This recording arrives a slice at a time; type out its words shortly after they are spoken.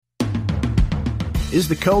Is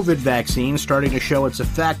the COVID vaccine starting to show its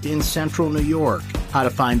effect in central New York? How to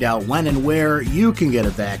find out when and where you can get a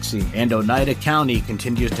vaccine. And Oneida County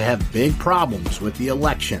continues to have big problems with the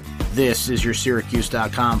election. This is your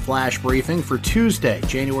Syracuse.com flash briefing for Tuesday,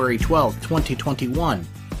 January 12, 2021.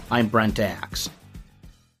 I'm Brent Axe.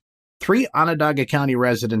 3 Onondaga County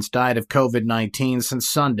residents died of COVID-19 since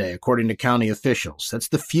Sunday, according to county officials. That's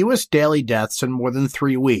the fewest daily deaths in more than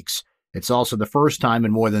 3 weeks. It's also the first time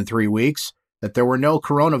in more than 3 weeks that there were no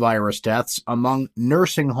coronavirus deaths among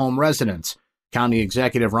nursing home residents. County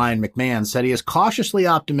Executive Ryan McMahon said he is cautiously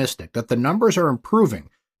optimistic that the numbers are improving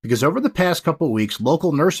because over the past couple of weeks,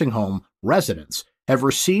 local nursing home residents have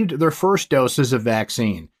received their first doses of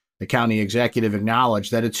vaccine. The county executive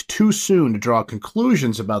acknowledged that it's too soon to draw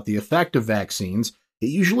conclusions about the effect of vaccines. It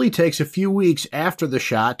usually takes a few weeks after the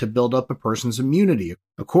shot to build up a person's immunity.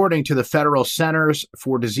 According to the Federal Centers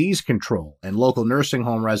for Disease Control, and local nursing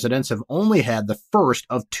home residents have only had the first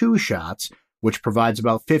of 2 shots, which provides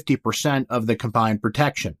about 50% of the combined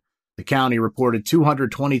protection. The county reported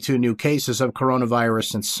 222 new cases of coronavirus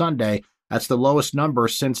since Sunday. That's the lowest number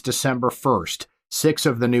since December 1st. 6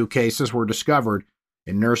 of the new cases were discovered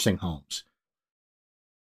in nursing homes.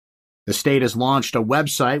 The state has launched a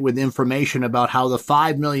website with information about how the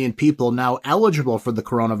 5 million people now eligible for the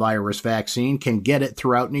coronavirus vaccine can get it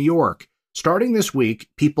throughout New York. Starting this week,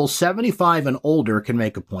 people 75 and older can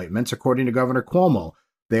make appointments, according to Governor Cuomo.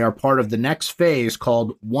 They are part of the next phase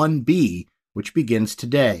called 1B, which begins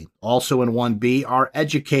today. Also in 1B are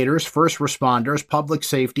educators, first responders, public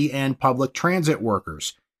safety, and public transit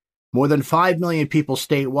workers. More than 5 million people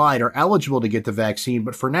statewide are eligible to get the vaccine,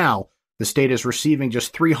 but for now, the state is receiving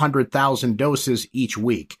just 300,000 doses each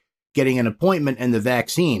week. Getting an appointment and the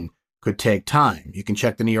vaccine could take time. You can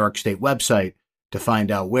check the New York State website to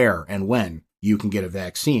find out where and when you can get a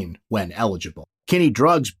vaccine when eligible. Kinney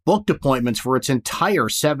Drugs booked appointments for its entire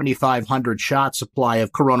 7,500 shot supply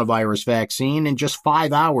of coronavirus vaccine in just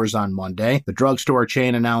 5 hours on Monday. The drugstore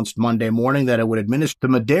chain announced Monday morning that it would administer the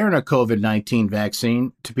Moderna COVID-19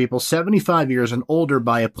 vaccine to people 75 years and older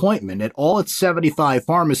by appointment at all its 75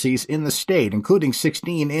 pharmacies in the state, including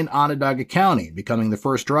 16 in Onondaga County, becoming the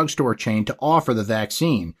first drugstore chain to offer the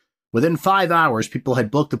vaccine. Within 5 hours, people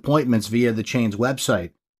had booked appointments via the chain's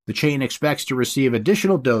website. The chain expects to receive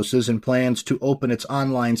additional doses and plans to open its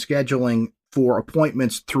online scheduling for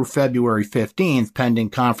appointments through February 15th, pending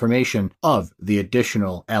confirmation of the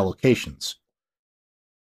additional allocations.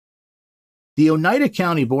 The Oneida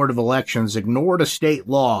County Board of Elections ignored a state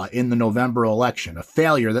law in the November election, a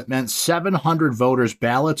failure that meant 700 voters'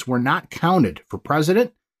 ballots were not counted for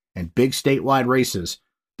president and big statewide races.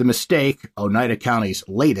 The mistake, Oneida County's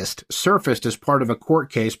latest, surfaced as part of a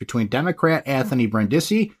court case between Democrat Anthony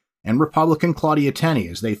Brindisi and Republican Claudia Tenney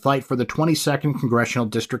as they fight for the 22nd Congressional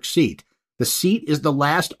District seat. The seat is the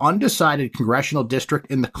last undecided congressional district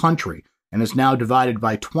in the country and is now divided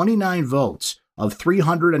by 29 votes of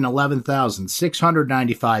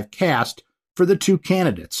 311,695 cast for the 2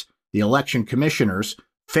 candidates. The election commissioners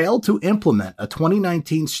failed to implement a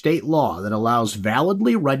 2019 state law that allows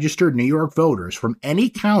validly registered New York voters from any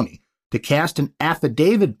county to cast an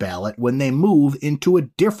affidavit ballot when they move into a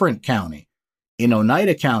different county. In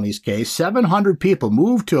Oneida County's case, 700 people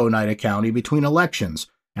moved to Oneida County between elections,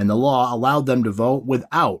 and the law allowed them to vote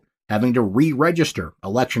without having to re-register.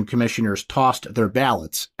 Election commissioners tossed their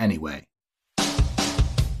ballots anyway.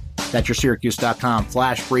 That's your Syracuse.com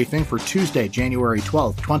flash briefing for Tuesday, January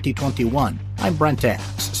 12, 2021. I'm Brent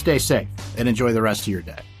Axe. Stay safe and enjoy the rest of your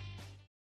day.